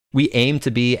We aim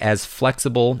to be as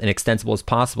flexible and extensible as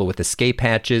possible with escape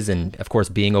hatches and, of course,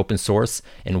 being open source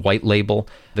and white label.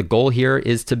 The goal here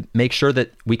is to make sure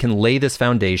that we can lay this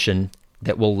foundation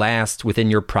that will last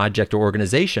within your project or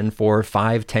organization for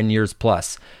 5, 10 years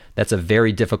plus. That's a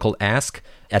very difficult ask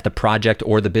at the project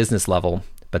or the business level,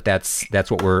 but that's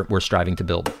what we're striving to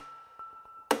build.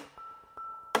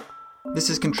 This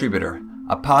is Contributor,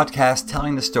 a podcast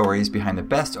telling the stories behind the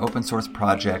best open source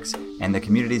projects and the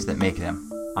communities that make them.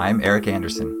 I'm Eric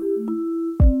Anderson.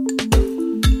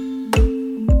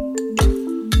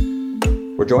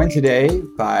 We're joined today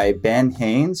by Ben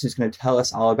Haynes, who's going to tell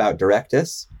us all about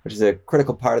Directus, which is a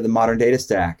critical part of the modern data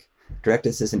stack.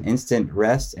 Directus is an instant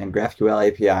REST and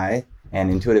GraphQL API and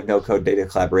intuitive no-code data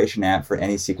collaboration app for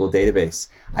any SQL database.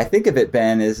 I think of it,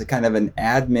 Ben, as a kind of an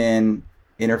admin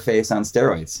interface on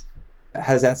steroids.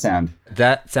 How does that sound?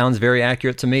 That sounds very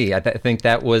accurate to me. I think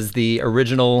that was the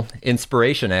original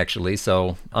inspiration, actually,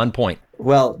 so on point.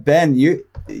 Well, Ben,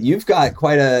 you've got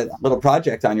quite a little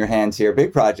project on your hands here,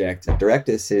 big project.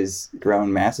 Directus has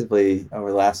grown massively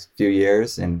over the last few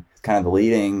years and kind of the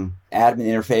leading admin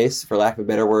interface, for lack of a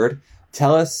better word.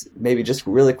 Tell us maybe just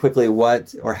really quickly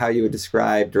what or how you would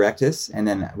describe Directus, and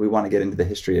then we want to get into the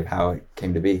history of how it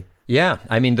came to be. Yeah,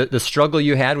 I mean, the struggle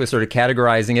you had with sort of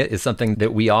categorizing it is something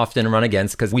that we often run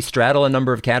against because we straddle a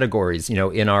number of categories,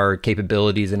 in our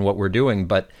capabilities and what we're doing.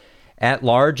 But at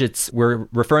large, we're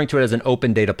referring to it as an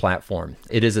open data platform.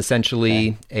 It is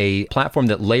essentially a platform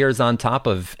that layers on top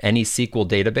of any SQL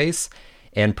database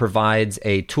and provides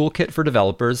a toolkit for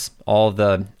developers, all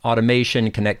the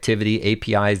automation, connectivity,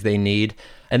 APIs they need,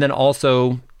 and then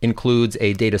also includes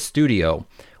a data studio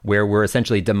where we're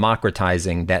essentially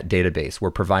democratizing that database.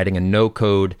 We're providing a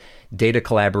no-code data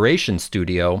collaboration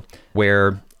studio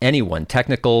where anyone,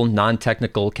 technical,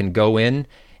 non-technical, can go in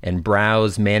and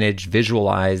browse, manage,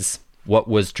 visualize what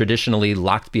was traditionally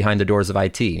locked behind the doors of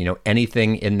IT,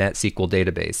 anything in that SQL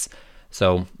database.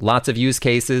 So lots of use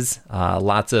cases,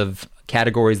 lots of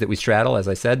categories that we straddle, as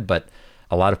I said, but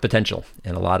a lot of potential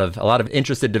and a lot of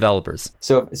interested developers.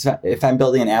 So if I'm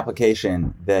building an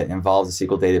application that involves a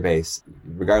SQL database,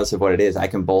 regardless of what it is, I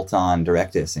can bolt on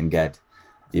Directus and get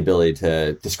the ability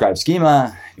to describe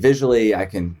schema visually. I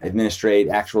can administrate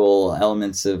actual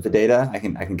elements of the data. I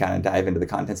can kind of dive into the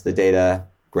contents of the data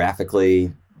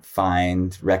graphically,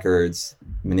 find records,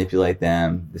 manipulate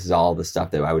them. This is all the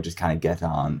stuff that I would just kind of get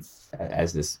on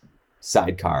as this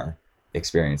sidecar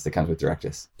experience that comes with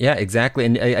Directus. Yeah, exactly.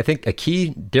 And I think a key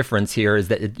difference here is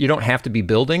that you don't have to be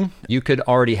building. You could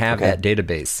already have that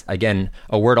database. Again,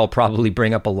 a word I'll probably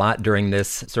bring up a lot during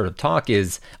this sort of talk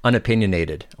is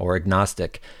unopinionated or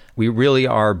agnostic. We really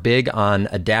are big on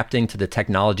adapting to the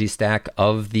technology stack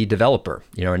of the developer,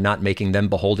 and not making them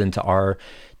beholden to our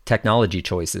technology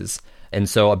choices. And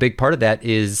so a big part of that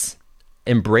is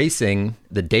embracing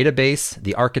the database,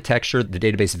 the architecture, the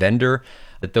database vendor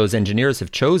that those engineers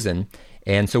have chosen.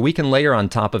 And so we can layer on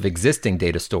top of existing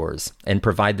data stores and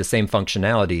provide the same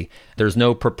functionality. There's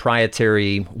no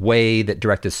proprietary way that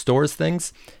Directus stores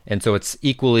things. And so it's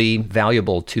equally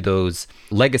valuable to those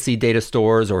legacy data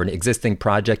stores or an existing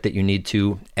project that you need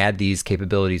to add these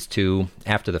capabilities to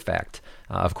after the fact.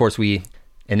 Of course, we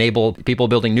enable people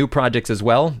building new projects as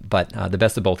well, but the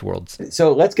best of both worlds.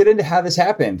 So let's get into how this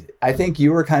happened. I think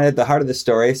you were kind of the heart of the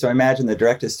story. So I imagine the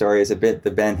Directus story is a bit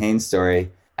the Ben Haynes story.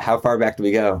 How far back do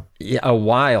we go? Yeah, a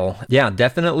while. Yeah,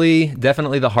 definitely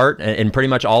the heart and pretty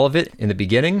much all of it in the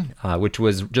beginning, which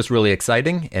was just really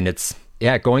exciting. And it's,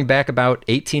 going back about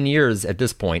 18 years at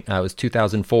this point. It was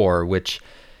 2004, which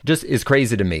just is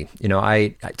crazy to me.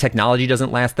 Technology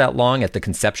doesn't last that long at the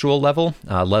conceptual level,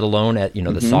 let alone at,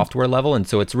 the software level. And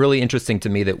so it's really interesting to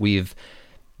me that we've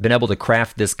been able to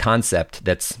craft this concept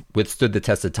that's withstood the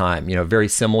test of time, very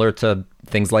similar to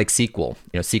things like SQL.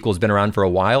 SQL's been around for a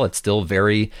while. It's still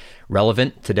very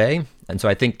relevant today. And so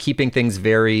I think keeping things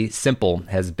very simple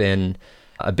has been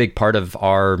a big part of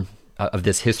of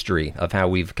this history of how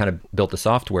we've kind of built the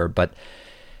software. But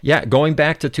yeah, going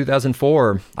back to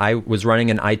 2004, I was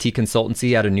running an IT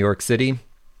consultancy out of New York City,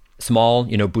 small,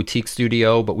 boutique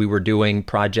studio, but we were doing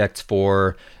projects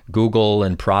for Google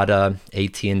and Prada,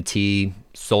 AT&T,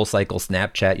 SoulCycle,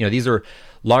 Snapchat. These are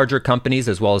larger companies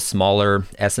as well as smaller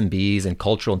SMBs and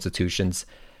cultural institutions,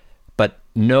 but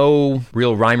no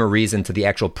real rhyme or reason to the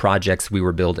actual projects we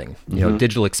were building.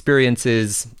 Digital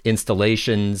experiences,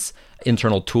 installations,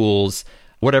 internal tools,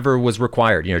 whatever was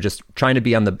required, just trying to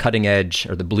be on the cutting edge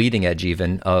or the bleeding edge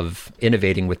even of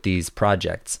innovating with these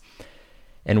projects.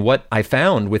 And what I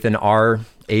found within our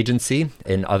agency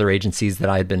and other agencies that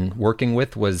I had been working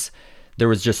with was there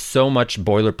was just so much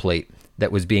boilerplate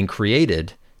that was being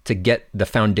created to get the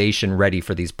foundation ready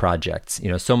for these projects.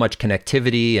 So much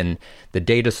connectivity and the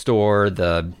data store,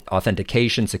 the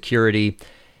authentication, security.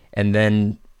 And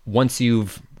then once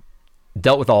you've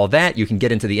dealt with all of that, you can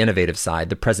get into the innovative side,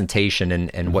 the presentation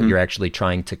and what you're actually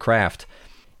trying to craft.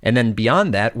 And then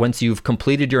beyond that, once you've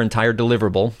completed your entire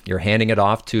deliverable, you're handing it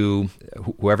off to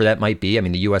whoever that might be. I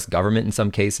mean, the US government in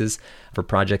some cases for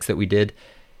projects that we did.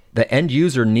 The end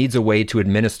user needs a way to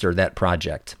administer that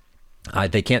project.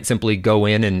 They can't simply go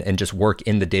in and just work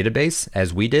in the database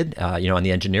as we did, on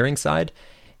the engineering side.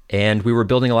 And we were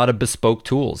building a lot of bespoke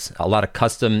tools, a lot of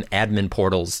custom admin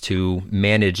portals to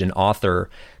manage and author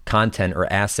content or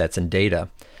assets and data.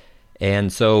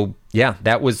 And so,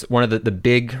 that was one of the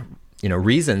big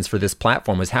reasons for this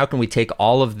platform was how can we take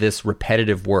all of this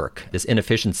repetitive work, this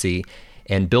inefficiency,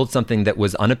 and build something that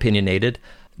was unopinionated,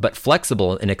 but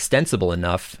flexible and extensible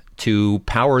enough to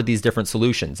power these different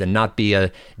solutions and not be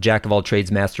a jack of all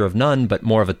trades, master of none, but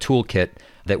more of a toolkit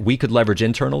that we could leverage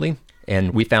internally.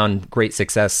 And we found great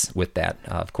success with that.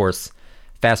 Of course,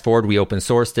 fast forward, we open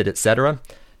sourced it, etc.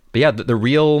 But the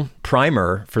real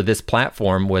primer for this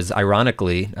platform was,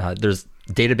 ironically, there's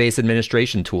database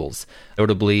administration tools,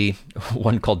 notably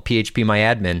one called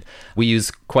PHPMyAdmin. We use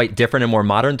quite different and more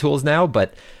modern tools now,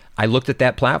 but I looked at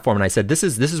that platform and I said, this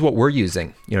is what we're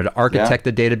using, to architect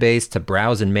the database, to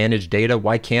browse and manage data.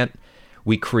 Why can't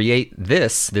we create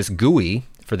this GUI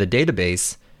for the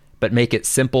database, but make it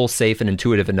simple, safe, and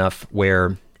intuitive enough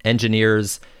where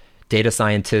engineers, data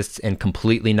scientists, and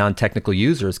completely non-technical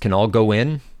users can all go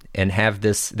in and have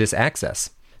this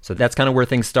access. So that's kind of where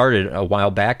things started a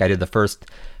while back. I did the first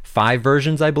 5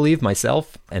 versions, I believe,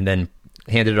 myself, and then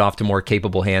handed it off to more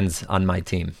capable hands on my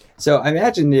team. So I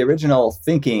imagine the original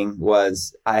thinking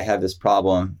was, I have this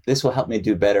problem. This will help me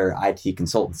do better IT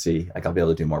consultancy. Like I'll be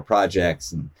able to do more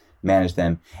projects and manage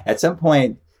them. At some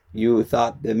point, you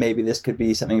thought that maybe this could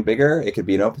be something bigger. It could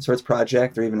be an open source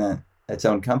project or even its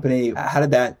own company. How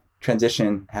did that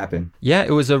transition happen? Yeah,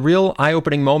 it was a real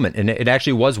eye-opening moment. And it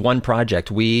actually was one project.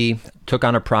 We took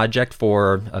on a project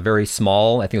for a very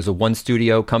small, I think it was a one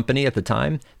studio company at the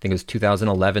time. I think it was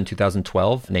 2011,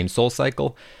 2012, named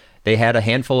SoulCycle. They had a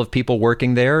handful of people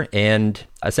working there, and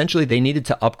essentially they needed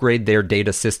to upgrade their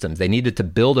data systems. They needed to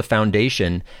build a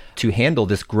foundation to handle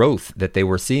this growth that they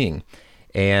were seeing.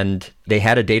 And they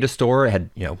had a data store, it had,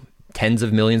 tens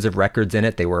of millions of records in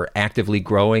it. They were actively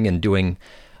growing and doing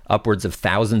upwards of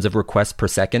thousands of requests per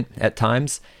second at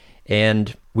times.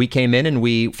 And we came in and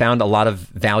we found a lot of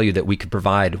value that we could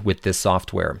provide with this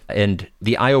software. And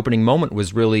the eye-opening moment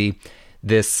was really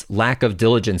this lack of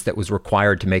diligence that was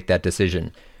required to make that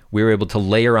decision. We were able to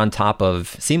layer on top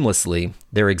of seamlessly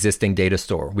their existing data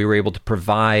store. We were able to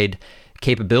provide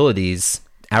capabilities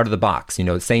out of the box,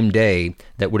 same day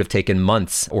that would have taken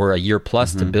months or a year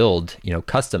plus to build,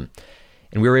 custom.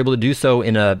 And we were able to do so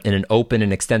in an open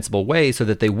and extensible way so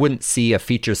that they wouldn't see a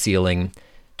feature ceiling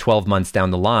 12 months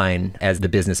down the line as the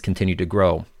business continued to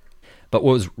grow. But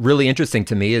what was really interesting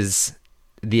to me is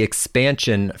the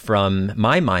expansion from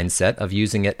my mindset of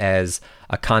using it as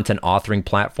a content authoring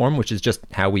platform, which is just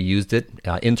how we used it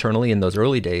internally in those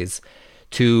early days,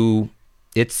 to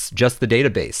it's just the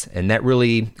database. And that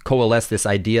really coalesced this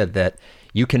idea that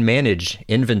you can manage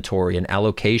inventory and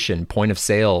allocation, point of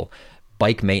sale,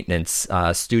 bike maintenance,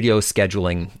 studio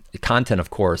scheduling, content,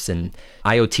 of course, and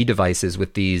IoT devices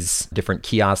with these different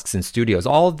kiosks and studios.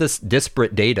 All of this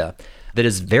disparate data that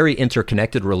is very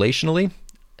interconnected relationally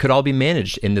could all be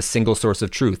managed in this single source of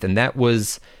truth. And that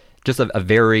was just a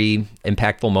very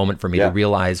impactful moment for me to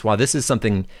realize, wow, this is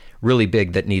something really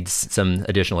big that needs some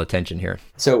additional attention here.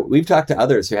 So we've talked to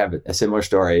others who have a similar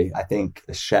story. I think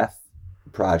the Chef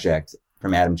project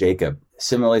from Adam Jacob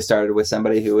similarly started with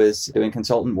somebody who was doing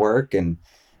consultant work and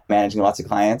managing lots of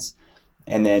clients,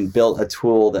 and then built a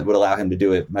tool that would allow him to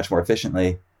do it much more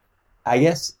efficiently. I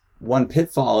guess one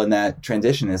pitfall in that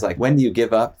transition is like, when do you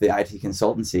give up the IT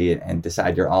consultancy and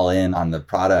decide you're all in on the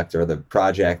product or the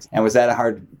project? And was that a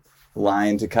hard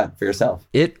line to cut for yourself?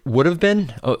 It would have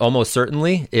been, almost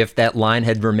certainly, if that line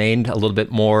had remained a little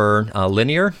bit more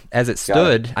linear. As it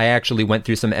stood, I actually went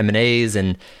through some M&As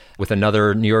and with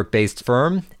another New York-based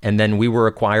firm, and then we were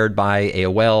acquired by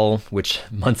AOL, which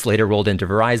months later rolled into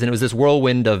Verizon. It was this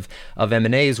whirlwind of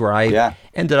M&As where I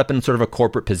ended up in sort of a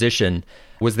corporate position.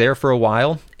 Was there for a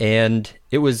while, and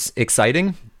it was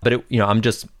exciting, but I'm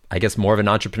just, I guess, more of an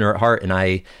entrepreneur at heart, and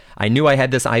I knew I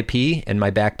had this IP in my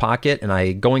back pocket,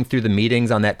 and going through the meetings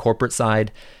on that corporate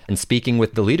side and speaking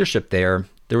with the leadership there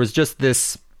was just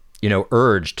this,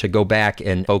 urge to go back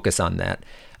and focus on that.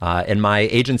 And my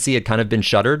agency had kind of been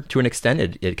shuttered to an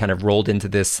extent. It kind of rolled into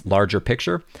this larger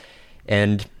picture.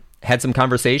 And had some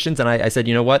conversations, and I said,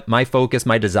 you know what, my focus,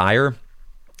 my desire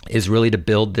is really to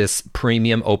build this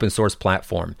premium open source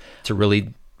platform, to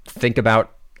really think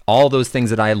about all those things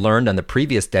that I had learned on the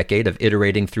previous decade of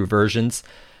iterating through versions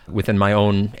within my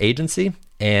own agency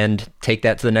and take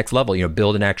that to the next level,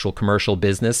 build an actual commercial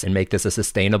business and make this a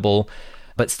sustainable,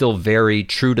 but still very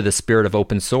true to the spirit of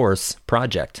open source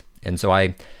project. And so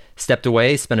I stepped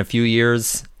away, spent a few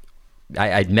years.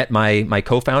 I'd met my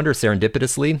co-founder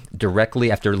serendipitously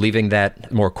directly after leaving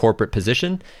that more corporate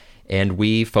position. And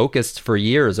we focused for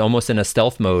years, almost in a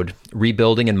stealth mode,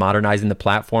 rebuilding and modernizing the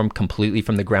platform completely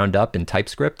from the ground up in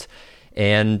TypeScript.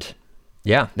 And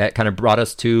yeah, that kind of brought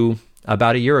us to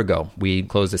about a year ago. We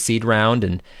closed a seed round,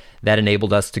 and that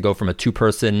enabled us to go from a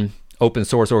 2-person open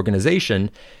source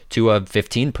organization to a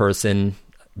 15-person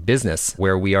business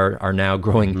where we are now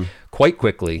growing quite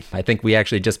quickly. I think we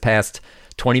actually just passed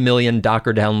 20 million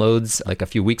Docker downloads like a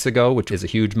few weeks ago, which is a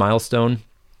huge milestone.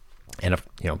 And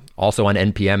also on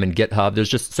NPM and GitHub, there's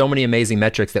just so many amazing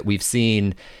metrics that we've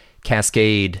seen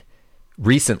cascade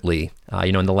recently,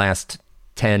 in the last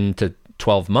 10 to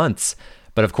 12 months.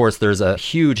 But of course, there's a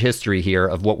huge history here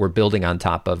of what we're building on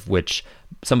top of, which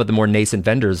some of the more nascent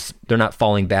vendors, they're not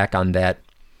falling back on that,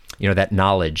 that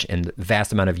knowledge and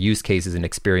vast amount of use cases and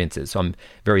experiences. So I'm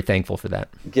very thankful for that.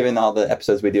 Given all the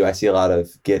episodes we do, I see a lot of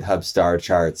GitHub star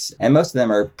charts, and most of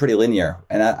them are pretty linear.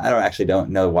 And I don't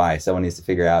know why. Someone needs to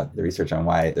figure out the research on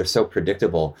why they're so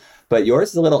predictable. But yours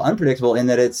is a little unpredictable in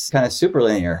that it's kind of super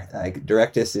linear. Like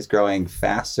Directus is growing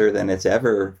faster than it's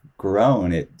ever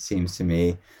grown, it seems to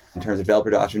me, in terms of developer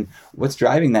adoption. What's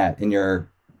driving that in your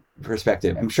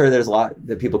perspective? I'm sure there's a lot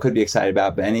that people could be excited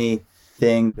about, but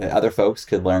anything that other folks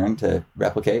could learn to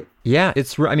replicate? Yeah,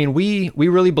 we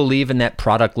really believe in that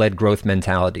product-led growth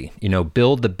mentality.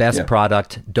 Build the best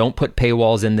product, don't put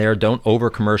paywalls in there, don't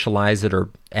over-commercialize it or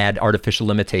add artificial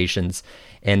limitations,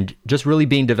 and just really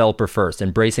being developer first,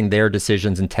 embracing their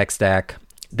decisions and tech stack.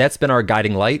 That's been our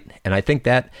guiding light, and I think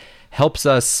that helps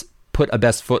us put a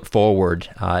best foot forward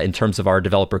in terms of our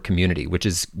developer community, which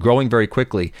is growing very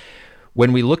quickly.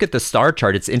 When we look at the star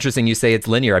chart, it's interesting you say it's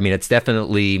linear. It's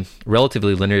definitely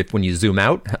relatively linear when you zoom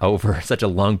out over such a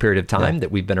long period of time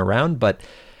that we've been around, but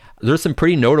there's some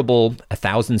pretty notable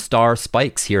 1,000-star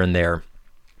spikes here and there.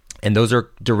 And those are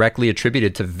directly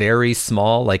attributed to very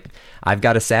small, like, I've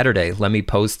got a Saturday, let me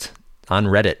post on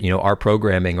Reddit, our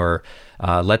programming, or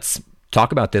let's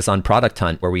talk about this on Product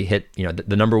Hunt, where we hit,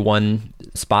 the number one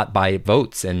spot by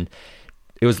votes. And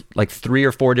it was like 3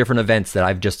 or 4 different events that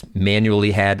I've just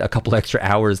manually had a couple extra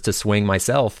hours to swing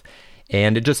myself.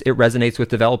 And it resonates with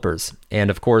developers.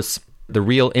 And of course, the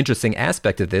real interesting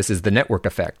aspect of this is the network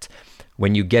effect.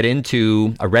 When you get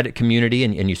into a Reddit community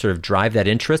and you sort of drive that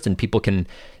interest and people can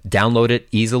download it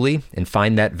easily and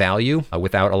find that value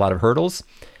without a lot of hurdles,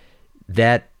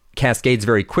 that cascades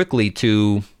very quickly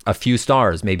to a few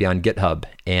stars, maybe on GitHub.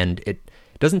 And it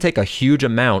doesn't take a huge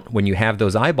amount when you have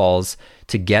those eyeballs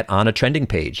to get on a trending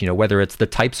page, whether it's the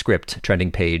TypeScript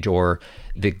trending page or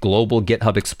the global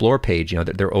GitHub Explore page,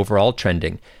 they're overall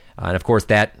trending. And of course,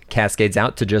 that cascades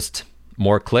out to just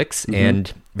more clicks,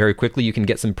 and very quickly you can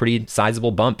get some pretty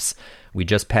sizable bumps. We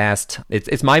just passed,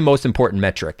 it's my most important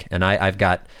metric, and I've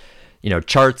got,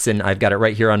 charts, and I've got it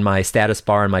right here on my status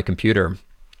bar on my computer,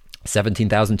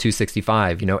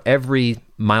 17,265. Every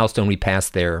milestone we pass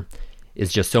there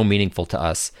is just so meaningful to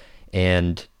us.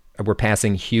 And we're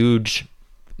passing huge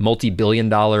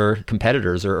multi-billion-dollar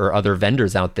competitors or other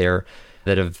vendors out there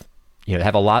that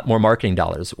have a lot more marketing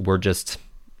dollars. We're just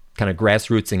kind of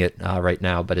grassrootsing it right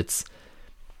now, but it's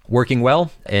working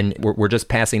well. And we're just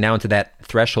passing now into that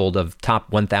threshold of top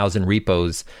 1,000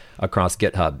 repos across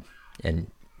GitHub.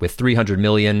 And with 300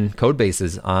 million code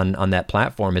bases on that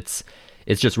platform, it's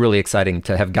just really exciting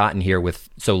to have gotten here with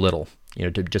so little, to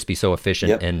just be so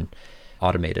efficient and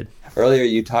automated. Earlier,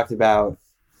 you talked about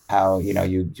how,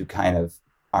 you kind of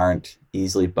aren't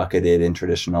easily bucketed in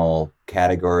traditional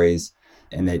categories,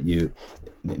 and that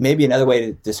maybe another way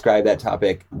to describe that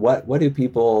topic, what do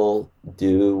people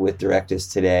do with Directus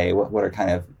today? What are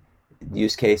kind of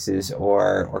use cases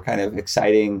or kind of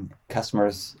exciting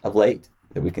customers of late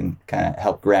that we can kind of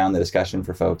help ground the discussion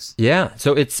for folks? Yeah,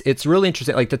 so it's really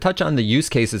interesting. Like, to touch on the use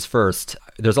cases first,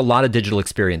 there's a lot of digital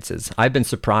experiences. I've been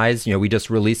surprised. We just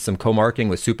released some co-marketing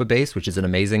with Supabase, which is an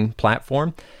amazing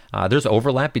platform. There's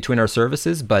overlap between our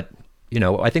services, but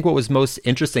I think what was most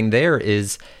interesting there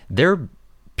is they're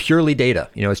purely data.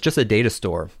 It's just a data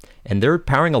store, and they're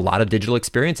powering a lot of digital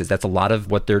experiences. That's a lot of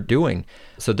what they're doing.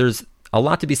 So there's a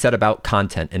lot to be said about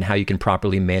content and how you can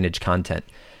properly manage content.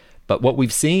 But what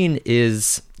we've seen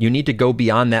is you need to go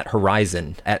beyond that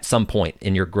horizon at some point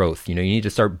in your growth. You need to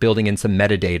start building in some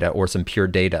metadata or some pure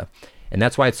data. And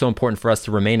that's why it's so important for us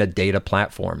to remain a data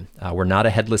platform. We're not a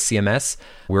headless CMS.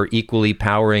 We're equally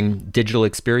powering digital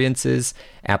experiences,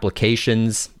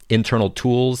 applications, internal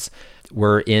tools.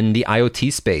 We're in the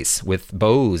IoT space with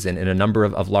Bose and a number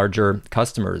of larger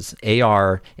customers,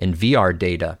 AR and VR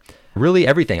data, really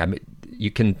everything. I mean,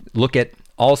 you can look at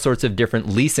all sorts of different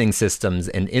leasing systems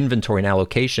and inventory and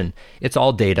allocation. It's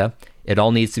all data. It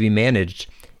all needs to be managed.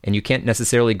 And you can't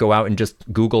necessarily go out and just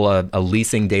Google a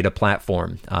leasing data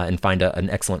platform and find an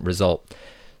excellent result.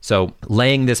 So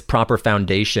laying this proper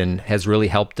foundation has really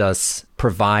helped us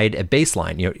provide a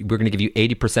baseline. We're going to give you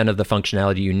 80% of the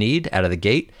functionality you need out of the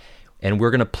gate, and we're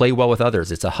going to play well with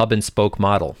others. It's a hub and spoke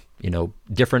model,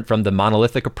 different from the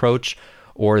monolithic approach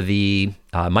or the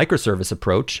microservice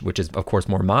approach, which is, of course,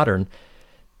 more modern.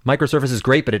 Microservice is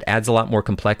great, but it adds a lot more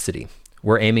complexity.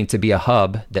 We're aiming to be a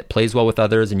hub that plays well with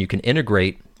others, and you can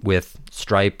integrate with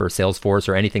Stripe or Salesforce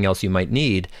or anything else you might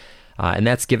need. And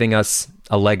that's giving us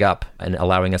a leg up and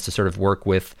allowing us to sort of work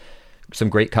with some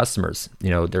great customers.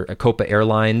 There are Copa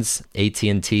Airlines,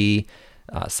 AT&T,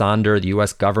 Sonder, the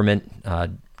U.S. government,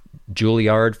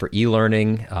 Juilliard for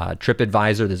e-learning,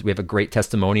 TripAdvisor. We have a great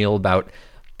testimonial about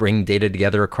bringing data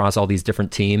together across all these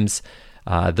different teams.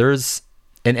 There's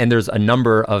a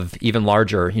number of even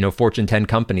larger, Fortune 10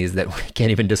 companies that we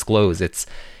can't even disclose. It's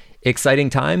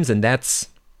exciting times, and that's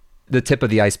the tip of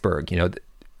the iceberg.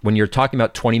 When you're talking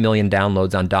about 20 million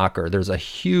downloads on Docker, there's a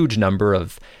huge number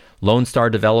of Lone Star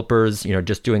developers,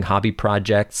 just doing hobby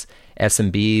projects,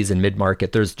 SMBs and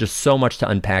mid-market. There's just so much to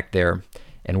unpack there.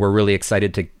 And we're really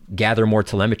excited to gather more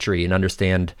telemetry and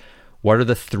understand what are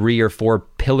the 3 or 4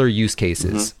 pillar use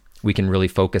cases we can really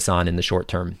focus on in the short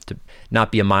term to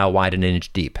not be a mile wide and an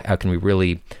inch deep. How can we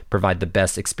really provide the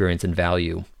best experience and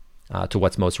value to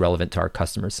what's most relevant to our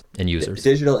customers and users?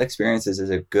 Digital experiences is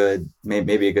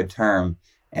maybe a good term.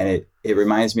 And it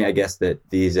reminds me, I guess, that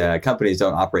these companies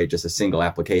don't operate just a single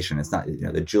application. It's not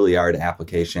the Juilliard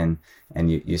application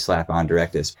and you slap on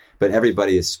Directus, but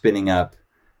everybody is spinning up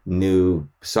new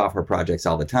software projects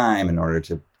all the time in order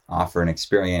to offer an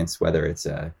experience, whether it's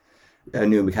a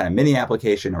new kind of mini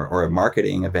application or a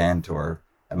marketing event or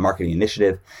a marketing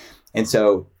initiative. And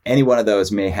so any one of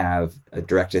those may have a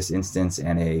Directus instance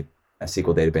and a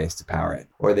SQL database to power it.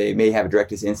 Or they may have a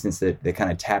Directus instance that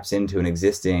kind of taps into an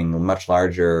existing, much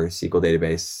larger SQL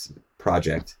database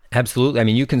project. Absolutely. I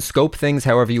mean, you can scope things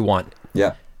however you want.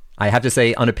 Yeah. I have to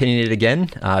say, unopinionated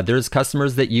again, there's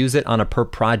customers that use it on a per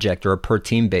project or a per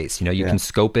team base. You can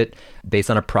scope it based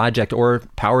on a project or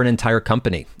power an entire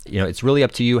company. It's really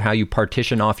up to you how you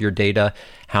partition off your data,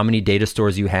 how many data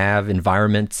stores you have,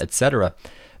 environments, etc.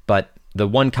 But the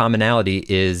one commonality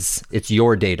is it's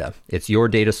your data. It's your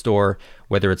data store,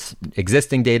 whether it's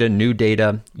existing data, new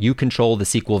data. You control the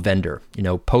SQL vendor.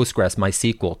 Postgres,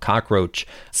 MySQL, Cockroach,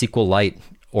 SQLite,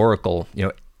 Oracle.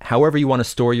 However you want to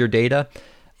store your data,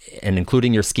 and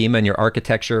including your schema and your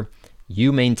architecture,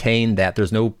 you maintain that.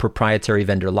 There's no proprietary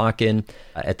vendor lock-in.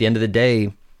 At the end of the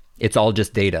day, it's all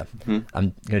just data. I'm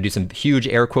going to do some huge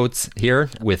air quotes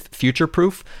here with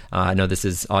future-proof. I know this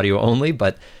is audio only,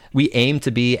 but we aim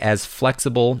to be as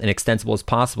flexible and extensible as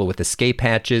possible with escape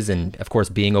hatches and, of course,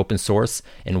 being open source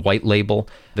and white label.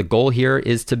 The goal here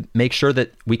is to make sure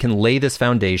that we can lay this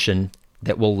foundation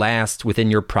that will last within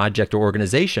your project or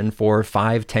organization for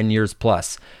 5-10 years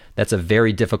plus. That's a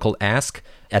very difficult ask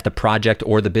at the project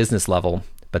or the business level,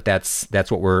 but that's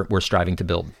what we're striving to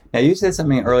build. Now, you said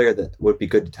something earlier that would be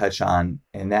good to touch on,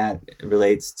 and that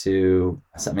relates to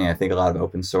something I think a lot of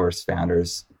open source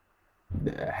founders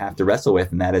have to wrestle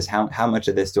with, and that is how much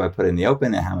of this do I put in the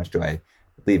open and how much do I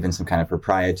leave in some kind of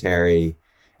proprietary?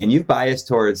 And you've biased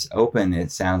towards open,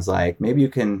 it sounds like. Maybe you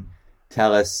can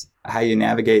tell us how you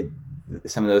navigate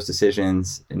some of those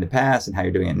decisions in the past and how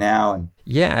you're doing it now.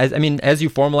 Yeah, as you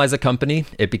formalize a company,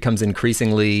 it becomes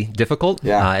increasingly difficult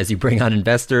as you bring on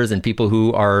investors and people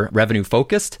who are revenue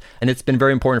focused. And it's been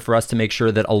very important for us to make sure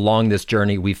that along this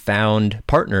journey, we've found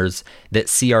partners that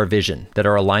see our vision, that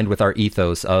are aligned with our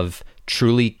ethos of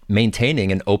truly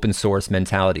maintaining an open source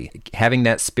mentality, having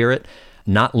that spirit,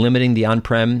 not limiting the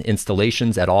on-prem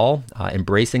installations at all,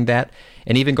 embracing that,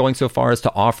 and even going so far as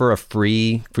to offer a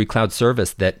free cloud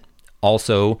service that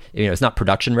also, it's not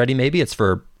production ready, maybe it's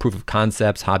for proof of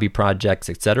concepts, hobby projects,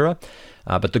 etc.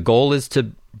 But the goal is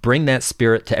to bring that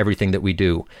spirit to everything that we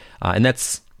do. And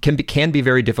that's can be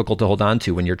very difficult to hold on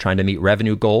to when you're trying to meet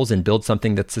revenue goals and build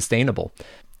something that's sustainable.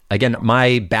 Again,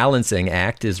 my balancing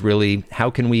act is really how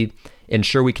can we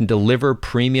ensure we can deliver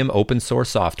premium open source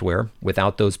software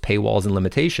without those paywalls and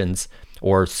limitations,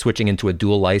 or switching into a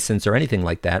dual license or anything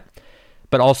like that,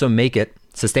 but also make it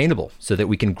sustainable so that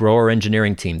we can grow our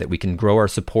engineering team, that we can grow our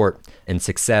support and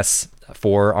success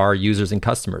for our users and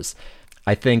customers.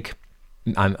 I think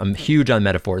I'm huge on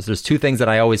metaphors. There's two things that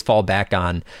I always fall back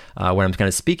on when I'm kind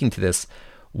of speaking to this.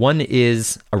 One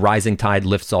is a rising tide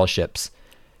lifts all ships.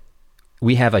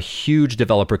 We have a huge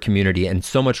developer community and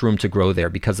so much room to grow there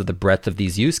because of the breadth of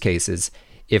these use cases.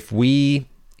 If we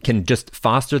can just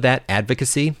foster that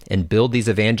advocacy and build these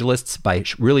evangelists by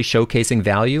really showcasing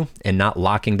value and not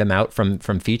locking them out from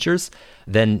features,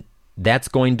 then that's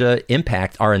going to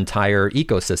impact our entire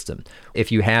ecosystem.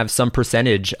 If you have some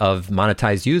percentage of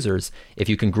monetized users, if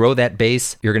you can grow that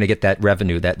base, you're going to get that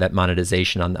revenue, that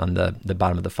monetization on the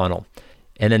bottom of the funnel.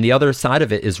 And then the other side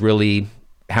of it is really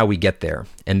how we get there.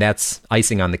 And that's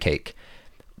icing on the cake.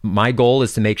 My goal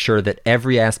is to make sure that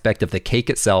every aspect of the cake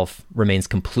itself remains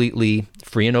completely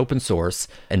free and open source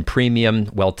and premium,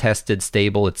 well-tested,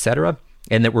 stable, etc.,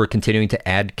 and that we're continuing to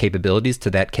add capabilities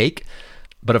to that cake.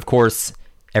 But of course,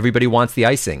 everybody wants the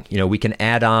icing. We can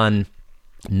add on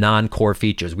non-core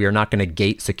features. We are not going to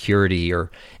gate security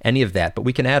or any of that, but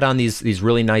we can add on these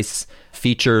really nice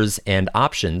features and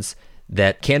options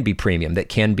that can be premium, that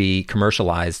can be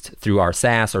commercialized through our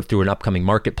SaaS or through an upcoming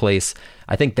marketplace.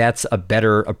 I think that's a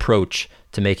better approach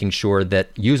to making sure that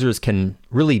users can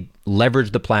really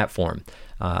leverage the platform.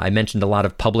 I mentioned a lot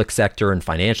of public sector and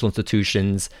financial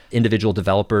institutions, individual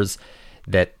developers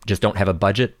that just don't have a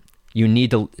budget. You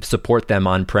need to support them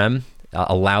on-prem,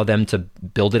 allow them to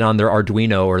build it on their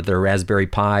Arduino or their Raspberry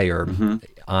Pi or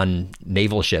on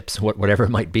naval ships, whatever it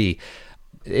might be.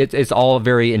 It's all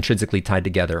very intrinsically tied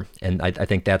together. And I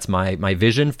think that's my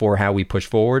vision for how we push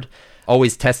forward.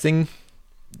 Always testing.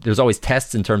 There's always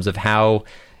tests in terms of how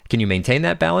can you maintain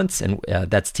that balance, and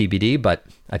that's TBD, but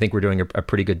I think we're doing a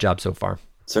pretty good job so far.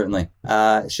 Certainly.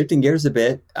 Shifting gears a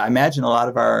bit, I imagine a lot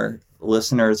of our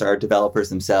listeners are developers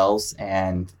themselves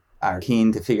and are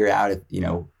keen to figure out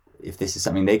if this is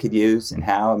something they could use and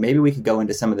how. Maybe we could go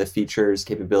into some of the features,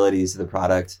 capabilities of the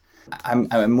product.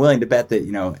 I'm willing to bet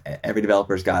that every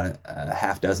developer's got a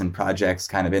half dozen projects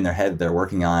kind of in their head they're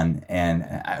working on, and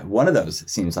one of those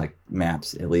seems like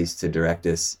maps at least to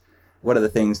Directus. What are the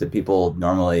things that people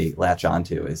normally latch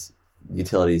onto as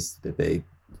utilities that they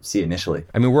see initially?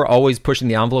 I mean, we're always pushing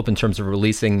the envelope in terms of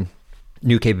releasing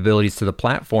new capabilities to the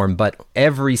platform, but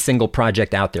every single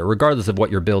project out there, regardless of what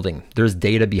you're building, there's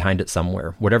data behind it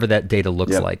somewhere, whatever that data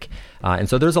looks like. And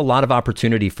so there's a lot of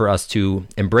opportunity for us to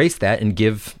embrace that and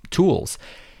give tools.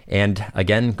 And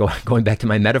again, going back to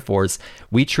my metaphors,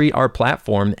 we treat our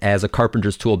platform as a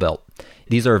carpenter's tool belt.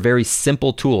 These are very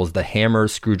simple tools, the hammer,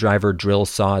 screwdriver, drill,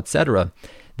 saw, etc.,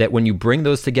 that when you bring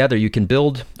those together, you can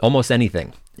build almost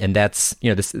anything. And that's,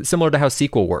 this similar to how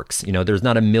SQL works. There's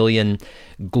not a million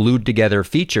glued together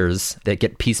features that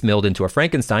get piecemealed into a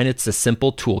Frankenstein. It's a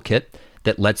simple toolkit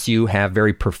that lets you have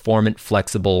very performant,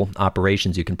 flexible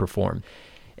operations you can perform.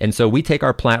 And so we take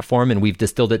our platform and we've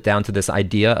distilled it down to this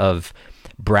idea of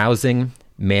browsing,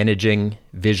 managing,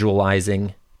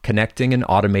 visualizing, connecting, and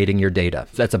automating your data.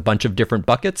 So that's a bunch of different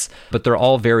buckets, but they're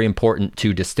all very important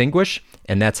to distinguish.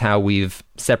 And that's how we've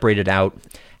separated out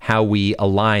how we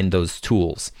align those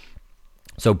tools.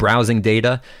 So browsing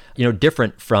data,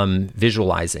 different from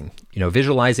visualizing.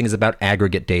 Visualizing is about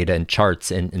aggregate data and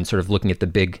charts and sort of looking at the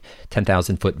big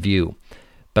 10,000 foot view.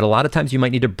 But a lot of times you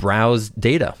might need to browse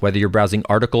data, whether you're browsing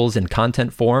articles in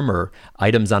content form or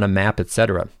items on a map,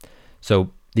 etc.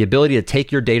 So the ability to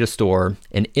take your data store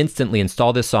and instantly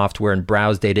install this software and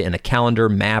browse data in a calendar,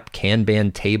 map,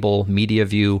 Kanban, table, media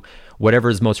view,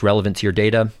 whatever is most relevant to your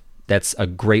data, that's a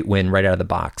great win right out of the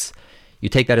box. You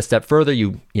take that a step further,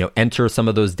 you enter some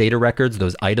of those data records,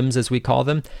 those items as we call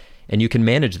them, and you can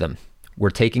manage them. We're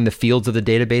taking the fields of the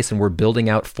database and we're building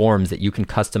out forms that you can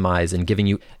customize and giving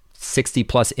you 60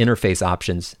 plus interface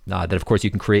options that of course you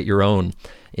can create your own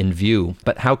in Vue.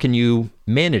 But how can you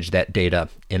manage that data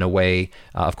in a way,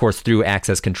 of course, through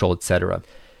access control, etc.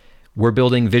 We're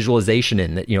building visualization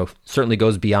in that, certainly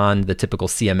goes beyond the typical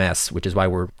CMS, which is why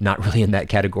we're not really in that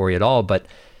category at all. But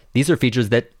these are features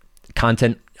that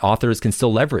content authors can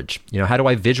still leverage. How do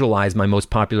I visualize my most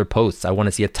popular posts? I want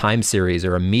to see a time series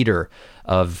or a meter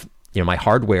of, my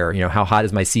hardware. How hot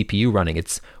is my CPU running?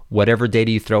 It's whatever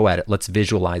data you throw at it. Let's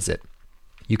visualize it.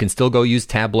 You can still go use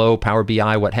Tableau, Power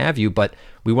BI, what have you, but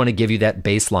we want to give you that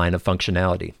baseline of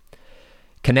functionality.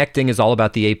 Connecting is all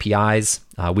about the APIs.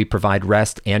 We provide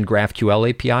REST and GraphQL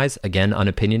APIs, again,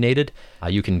 unopinionated.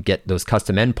 You can get those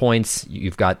custom endpoints.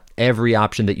 You've got every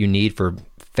option that you need for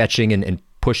fetching and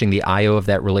pushing the I/O of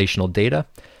that relational data.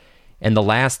 And the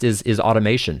last is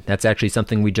automation. That's actually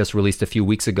something we just released a few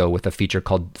weeks ago with a feature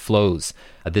called Flows.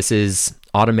 This is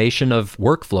automation of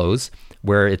workflows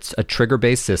where it's a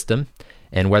trigger-based system.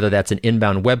 And whether that's an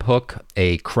inbound webhook,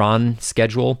 a cron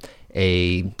schedule,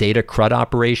 a data CRUD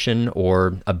operation,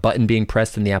 or a button being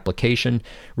pressed in the application,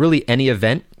 really any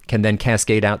event can then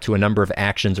cascade out to a number of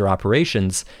actions or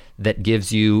operations that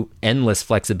gives you endless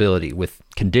flexibility with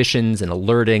conditions and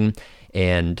alerting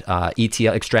and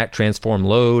ETL, extract, transform,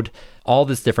 load, all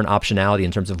this different optionality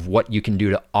in terms of what you can do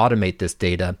to automate this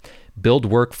data, build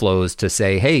workflows to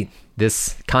say, hey,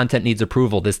 this content needs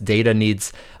approval, this data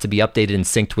needs to be updated and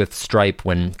synced with Stripe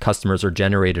when customers are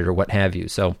generated or what have you.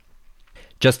 So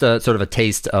just a sort of a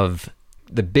taste of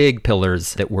the big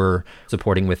pillars that we're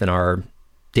supporting within our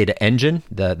data engine,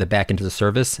 the back into the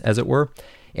service, as it were,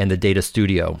 and the data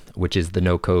studio, which is the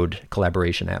no-code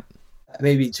collaboration app.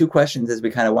 Maybe two questions as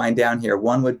we kind of wind down here.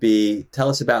 One would be, tell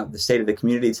us about the state of the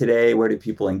community today. Where do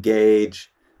people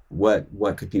engage? What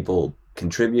could people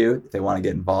contribute if they want to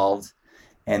get involved?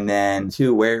 And then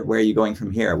two, where are you going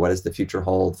from here? What does the future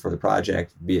hold for the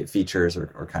project, be it features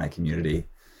or kind of community?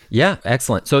 Yeah,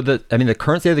 excellent. So the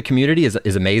current state of the community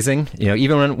is amazing.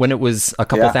 Even when it was a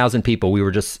couple thousand people, we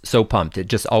were just so pumped. It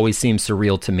just always seems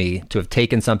surreal to me to have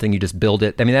taken something, you just build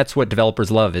it. That's what developers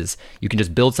love, is you can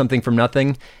just build something from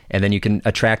nothing and then you can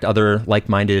attract other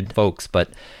like-minded folks. But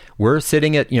we're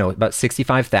sitting at, about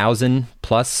 65,000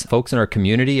 plus folks in our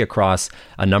community across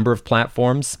a number of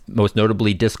platforms, most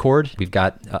notably Discord. We've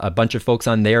got a bunch of folks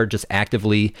on there just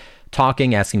actively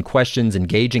talking, asking questions,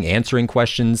 engaging, answering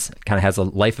questions. Kind of has a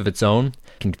life of its own. You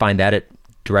can find that at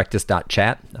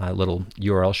directus.chat, a little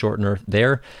URL shortener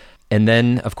there. And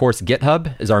then, of course,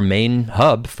 GitHub is our main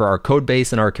hub for our code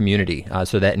base and our community.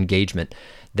 So that engagement,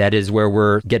 that is where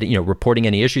we're getting, reporting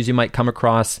any issues you might come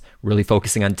across, really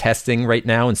focusing on testing right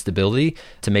now and stability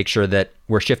to make sure that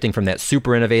we're shifting from that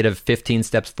super innovative 15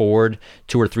 steps forward,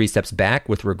 2 or 3 steps back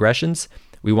with regressions.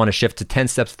 We want to shift to 10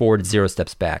 steps forward, 0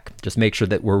 steps back. Just make sure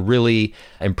that we're really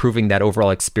improving that overall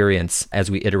experience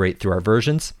as we iterate through our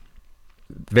versions.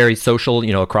 Very social,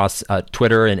 across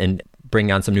Twitter and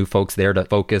bringing on some new folks there to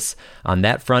focus on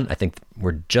that front. I think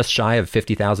we're just shy of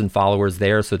 50,000 followers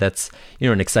there. So that's,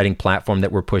 an exciting platform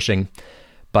that we're pushing.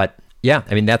 But yeah,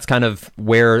 that's kind of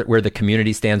where the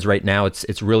community stands right now.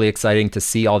 It's really exciting to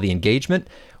see all the engagement.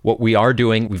 What we are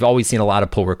doing, we've always seen a lot of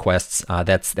pull requests.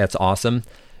 That's awesome.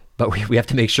 But we have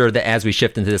to make sure that as we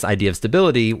shift into this idea of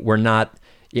stability,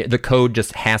 the code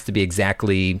just has to be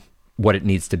exactly what it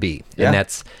needs to be. Yeah. And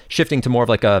that's shifting to more of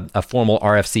like a formal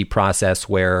RFC process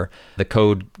where the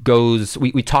code goes,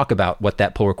 we talk about what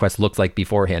that pull request looks like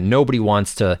beforehand. Nobody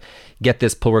wants to get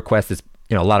this pull request that's,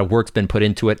 a lot of work's been put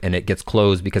into it and it gets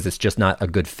closed because it's just not a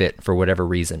good fit for whatever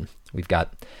reason. We've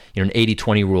got, an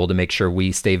 80-20 rule to make sure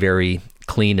we stay very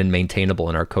clean and maintainable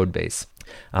in our code base.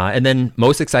 And then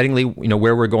most excitingly,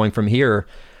 where we're going from here,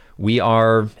 we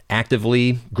are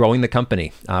actively growing the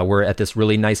company. We're at this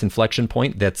really nice inflection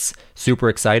point that's super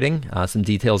exciting. Some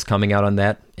details coming out on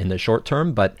that in the short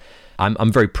term, but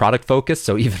I'm very product focused.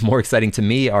 So even more exciting to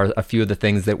me are a few of the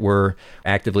things that we're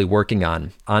actively working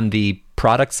on. On the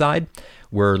product side,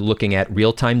 we're looking at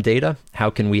real-time data. How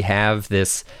can we have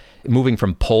this moving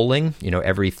from polling,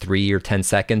 every 3 or 10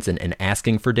 seconds and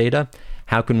asking for data?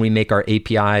 How can we make our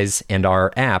APIs and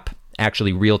our app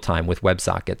actually real-time with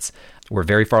WebSockets? We're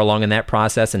very far along in that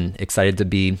process and excited to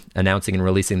be announcing and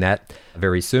releasing that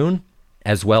very soon,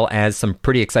 as well as some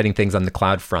pretty exciting things on the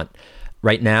cloud front.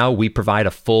 Right now, we provide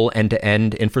a full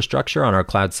end-to-end infrastructure on our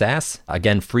cloud SaaS.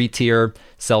 Again, free tier,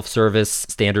 self-service,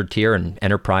 standard tier, and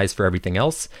enterprise for everything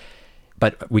else.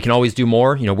 But we can always do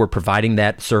more. We're providing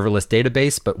that serverless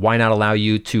database, but why not allow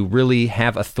you to really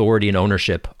have authority and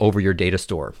ownership over your data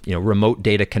store? Remote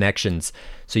data connections,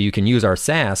 so you can use our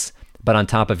SaaS, but on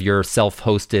top of your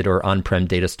self-hosted or on-prem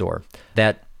data store.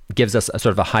 That gives us a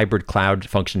sort of a hybrid cloud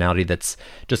functionality that's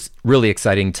just really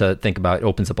exciting to think about. It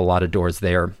opens up a lot of doors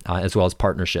there, as well as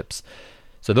partnerships.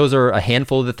 So those are a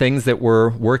handful of the things that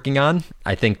we're working on.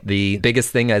 I think the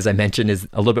biggest thing, as I mentioned, is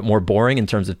a little bit more boring in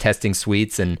terms of testing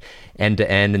suites and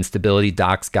end-to-end and stability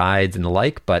docs, guides, and the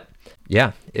like. But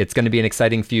yeah, it's going to be an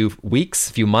exciting few weeks,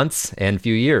 few months, and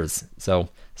few years. So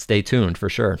stay tuned for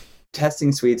sure.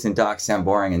 Testing suites and docs sound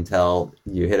boring until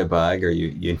you hit a bug or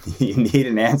you need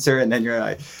an answer, and then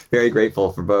you're very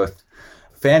grateful for both.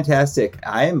 Fantastic.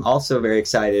 I am also very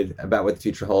excited about what the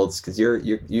future holds because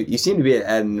you seem to be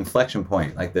at an inflection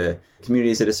point. Like the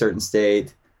community's at a certain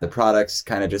state, the product's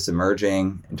kind of just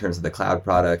emerging in terms of the cloud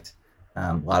product.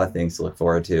 A lot of things to look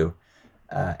forward to.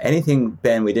 Anything,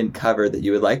 Ben, we didn't cover that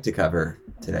you would like to cover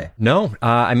today? No,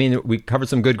 I mean, we covered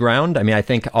some good ground. I mean, I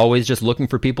think always just looking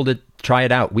for people to try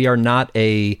it out. We are not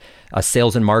a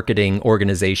sales and marketing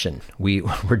organization.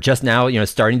 We're just now,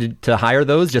 starting to hire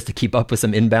those just to keep up with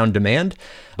some inbound demand.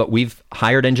 But we've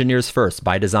hired engineers first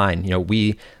by design.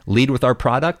 We lead with our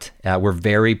product. We're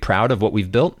very proud of what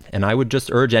we've built. And I would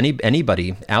just urge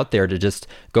anybody out there to just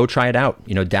go try it out.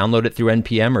 Download it through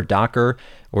NPM or Docker,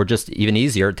 or just even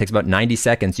easier. It takes about 90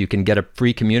 seconds. You can get a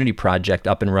free community project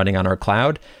up and running on our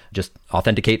cloud. Just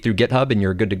authenticate through GitHub and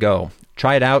you're good to go.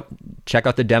 Try it out, check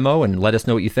out the demo, and let us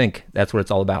know what you think. That's what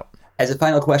it's all about. As a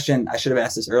final question, I should have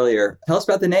asked this earlier. Tell us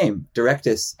about the name,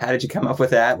 Directus. How did you come up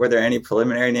with that? Were there any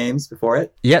preliminary names before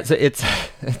it? Yeah, so it's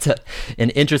an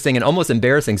interesting and almost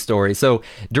embarrassing story. So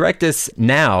Directus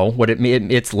now,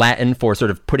 it's Latin for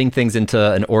sort of putting things into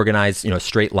an organized,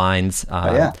 straight lines.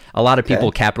 A lot of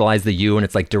people capitalize the U, and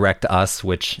it's like direct to us,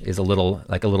 which is a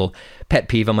little pet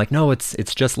peeve. I'm like, no,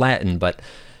 it's just Latin, but.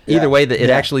 Either way,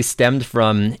 it actually stemmed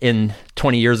from, in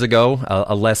 20 years ago,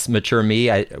 a less mature me.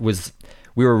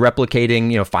 We were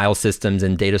replicating, file systems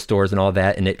and data stores and all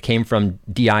that, and it came from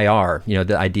dir,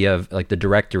 the idea of like the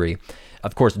directory.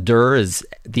 Of course, dir is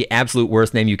the absolute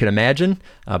worst name you can imagine,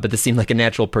 but this seemed like a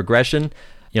natural progression.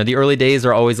 The early days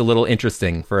are always a little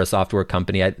interesting for a software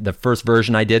company. The first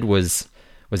version I did was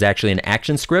actually an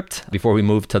action script before we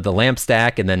moved to the LAMP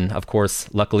stack, and then, of course,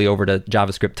 luckily over to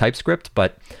JavaScript, TypeScript.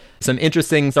 But some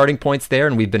interesting starting points there,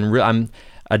 and I'm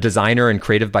a designer and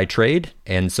creative by trade,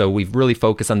 and so we've really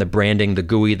focused on the branding, the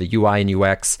GUI, the UI and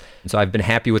UX. And so I've been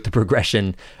happy with the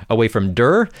progression away from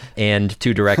dir and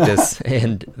to Directus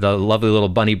and the lovely little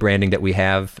bunny branding that we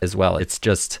have as well.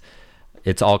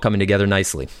 It's all coming together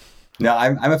nicely. No,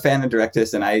 I'm a fan of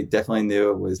Directus, and I definitely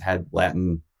knew it had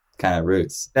Latin kind of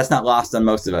roots. That's not lost on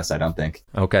most of us, I don't think.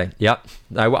 Okay. Yep.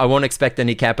 I won't expect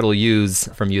any capital U's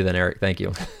from you then, Eric. Thank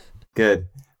you. Good.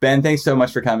 Ben, thanks so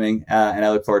much for coming, and I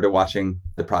look forward to watching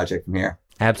the project from here.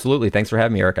 Absolutely. Thanks for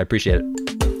having me, Eric. I appreciate it.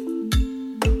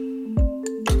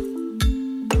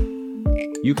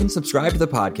 You can subscribe to the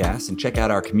podcast and check out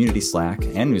our community Slack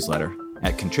and newsletter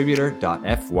at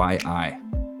contributor.fyi.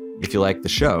 If you like the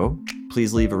show,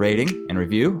 please leave a rating and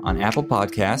review on Apple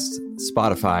Podcasts,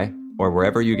 Spotify, or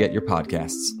wherever you get your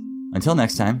podcasts. Until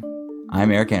next time,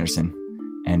 I'm Eric Anderson,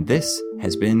 and this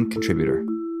has been Contributor.